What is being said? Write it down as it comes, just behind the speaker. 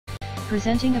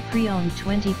Presenting a pre-owned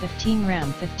 2015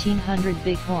 Ram 1500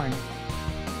 Bighorn.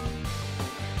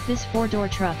 This four-door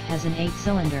truck has an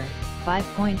 8-cylinder,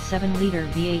 5.7-liter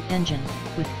V8 engine,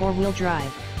 with four-wheel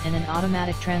drive, and an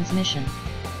automatic transmission.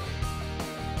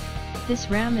 This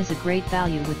Ram is a great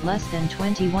value with less than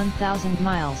 21,000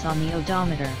 miles on the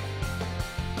odometer.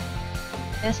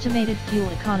 Estimated fuel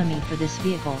economy for this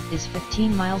vehicle is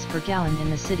 15 miles per gallon in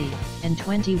the city, and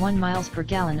 21 miles per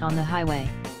gallon on the highway.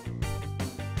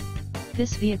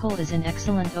 This vehicle is in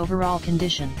excellent overall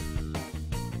condition.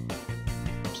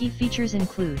 Key features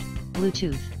include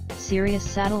Bluetooth, Sirius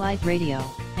satellite radio,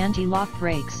 anti-lock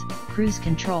brakes, cruise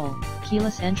control,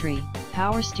 keyless entry,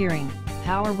 power steering,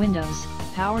 power windows,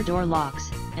 power door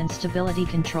locks, and stability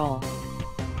control.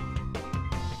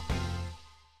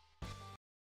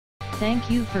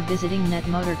 Thank you for visiting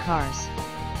Motorcars.